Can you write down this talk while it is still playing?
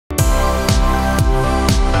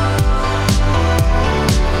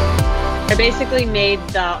I basically made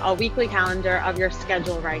a weekly calendar of your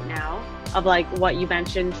schedule right now of like what you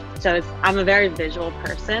mentioned. So I'm a very visual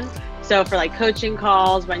person. So for like coaching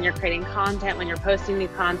calls, when you're creating content, when you're posting new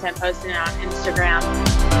content, posting it on Instagram.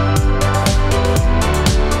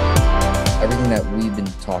 Everything that we've been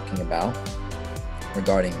talking about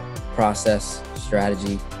regarding process,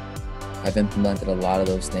 strategy, I've implemented a lot of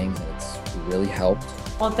those things and it's really helped.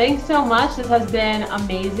 Well, thanks so much. This has been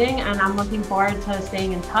amazing and I'm looking forward to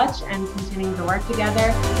staying in touch and continuing to work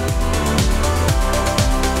together.